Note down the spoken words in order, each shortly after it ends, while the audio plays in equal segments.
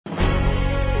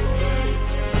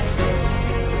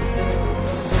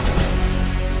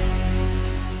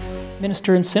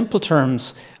Minister, in simple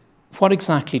terms, what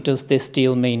exactly does this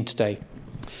deal mean today?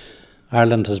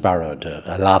 Ireland has borrowed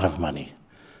a lot of money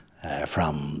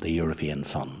from the European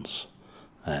funds,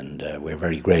 and we're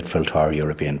very grateful to our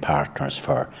European partners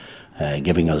for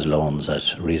giving us loans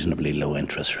at reasonably low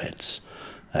interest rates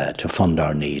to fund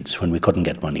our needs when we couldn't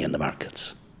get money in the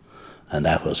markets. And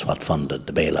that was what funded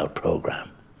the bailout programme.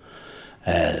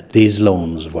 These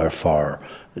loans were for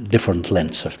different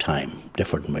lengths of time,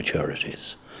 different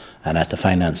maturities. And at the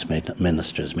Finance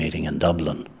Ministers meeting in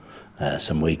Dublin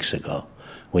some weeks ago,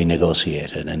 we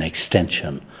negotiated an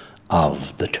extension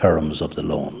of the terms of the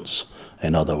loans.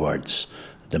 In other words,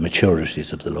 the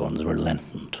maturities of the loans were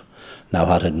lengthened. Now,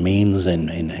 what it means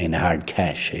in hard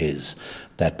cash is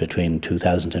that between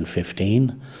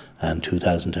 2015 and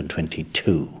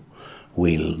 2022,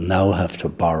 we'll now have to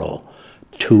borrow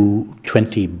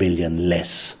 20 billion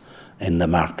less in the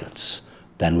markets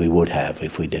than we would have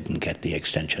if we didn't get the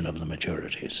extension of the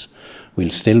maturities.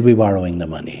 We'll still be borrowing the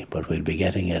money, but we'll be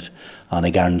getting it on a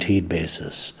guaranteed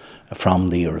basis from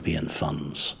the European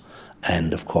funds.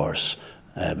 And of course,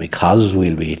 because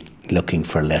we'll be looking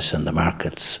for less in the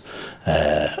markets,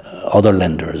 other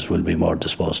lenders will be more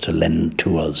disposed to lend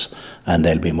to us, and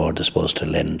they'll be more disposed to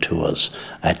lend to us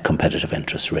at competitive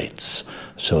interest rates.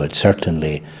 So it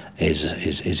certainly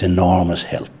is enormous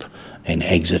help in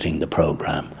exiting the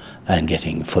programme and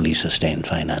getting fully sustained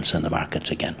finance in the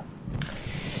markets again.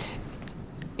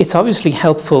 It's obviously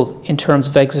helpful in terms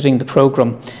of exiting the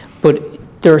programme,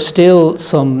 but there are still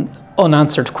some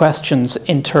unanswered questions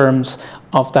in terms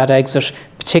of that exit,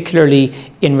 particularly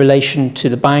in relation to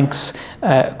the banks,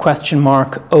 question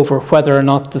mark over whether or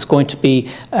not there's going to be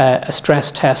a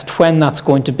stress test, when that's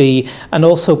going to be, and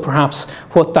also perhaps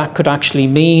what that could actually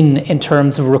mean in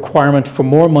terms of a requirement for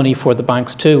more money for the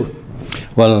banks too.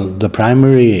 Well, the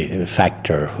primary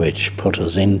factor which put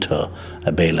us into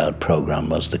a bailout programme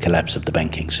was the collapse of the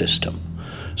banking system.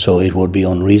 So it would be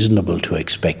unreasonable to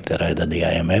expect that either the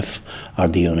IMF or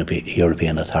the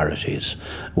European authorities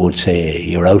would say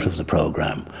you're out of the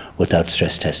programme without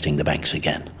stress testing the banks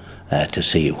again to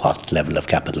see what level of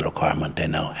capital requirement they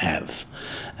now have.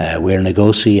 We're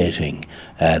negotiating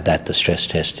that the stress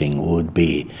testing would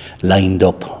be lined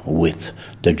up with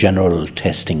the general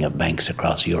testing of banks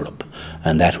across Europe,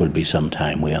 and that will be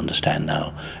sometime, we understand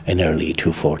now, in early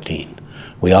 2014.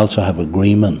 We also have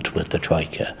agreement with the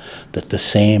Troika that the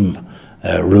same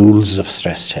rules of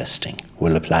stress testing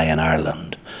will apply in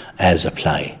Ireland as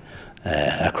apply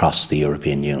across the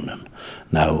European Union.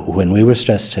 Now, when we were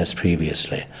stress tested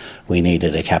previously, we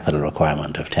needed a capital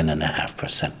requirement of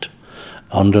 10.5%.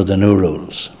 Under the new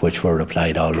rules, which were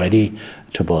applied already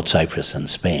to both Cyprus and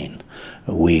Spain,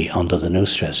 under the new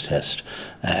stress test,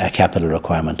 a capital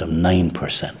requirement of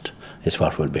 9% is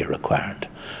what will be required.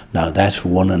 Now, that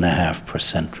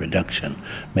 1.5% reduction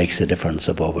makes a difference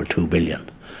of over 2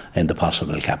 billion in the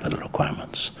possible capital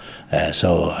requirements.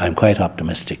 So I'm quite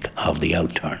optimistic of the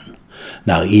outturn.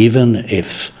 Now, even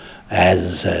if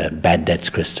as bad debts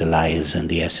crystallise in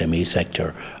the SME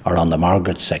sector or on the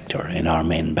mortgage sector in our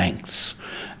main banks,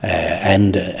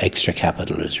 and extra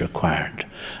capital is required,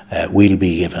 we'll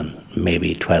be given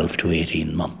maybe 12 to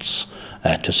 18 months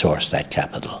to source that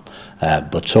capital.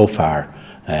 But so far,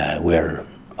 we're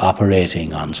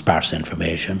operating on sparse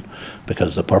information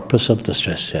because the purpose of the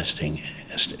stress testing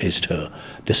is to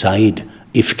decide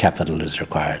if capital is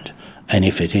required, and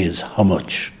if it is, how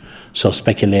much. So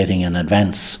speculating in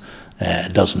advance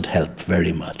doesn't help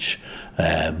very much,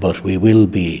 but we will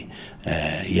be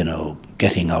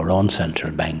getting our own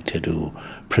central bank to do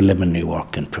preliminary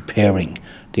work in preparing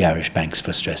the Irish banks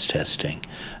for stress testing.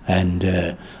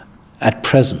 And at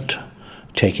present,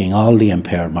 taking all the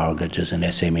impaired mortgages and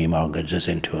SME mortgages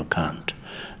into account,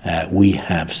 we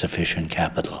have sufficient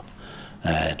capital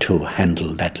to handle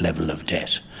that level of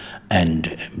debt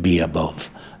and be above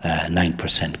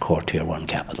 9% core tier 1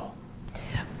 capital.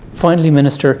 Finally,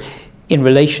 Minister, in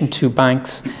relation to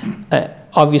banks,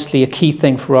 obviously a key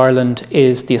thing for Ireland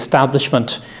is the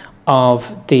establishment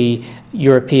of the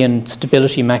European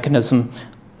Stability Mechanism,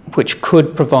 which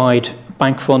could provide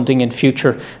bank funding in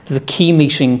future. There's a key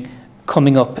meeting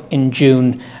coming up in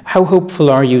June. How hopeful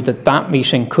are you that that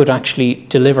meeting could actually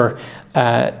deliver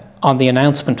on the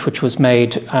announcement which was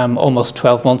made almost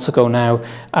 12 months ago now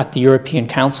at the European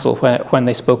Council when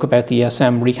they spoke about the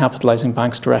ESM recapitalising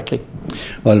banks directly?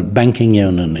 Well, banking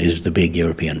union is the big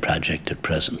European project at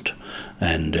present,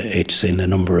 and it's in a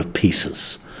number of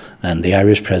pieces. And the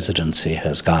Irish presidency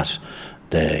has got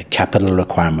the Capital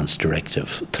Requirements Directive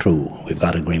through. We've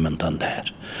got agreement on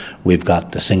that. We've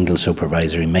got the single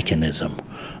supervisory mechanism,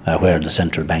 where the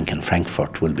central bank in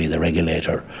Frankfurt will be the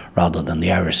regulator rather than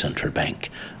the Irish central bank,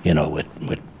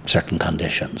 with certain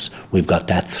conditions. We've got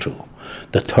that through.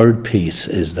 The third piece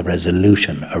is the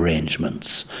resolution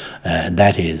arrangements.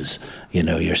 That is,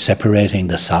 you're separating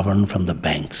the sovereign from the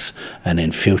banks, and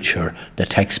in future the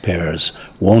taxpayers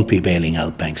won't be bailing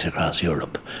out banks across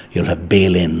Europe. You'll have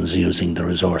bail-ins using the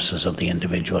resources of the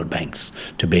individual banks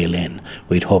to bail in.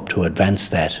 We'd hope to advance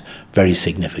that very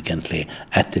significantly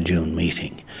at the June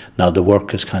meeting. Now the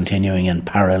work is continuing in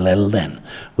parallel then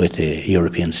with the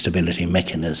European Stability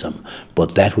Mechanism,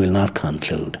 but that will not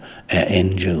conclude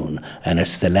in June, and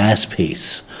it's the last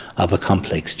piece of a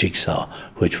complex jigsaw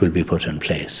which will be put in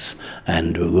place,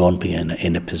 and we won't be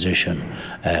in a position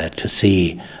to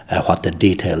see what the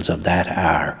details of that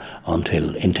are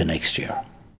until into next year.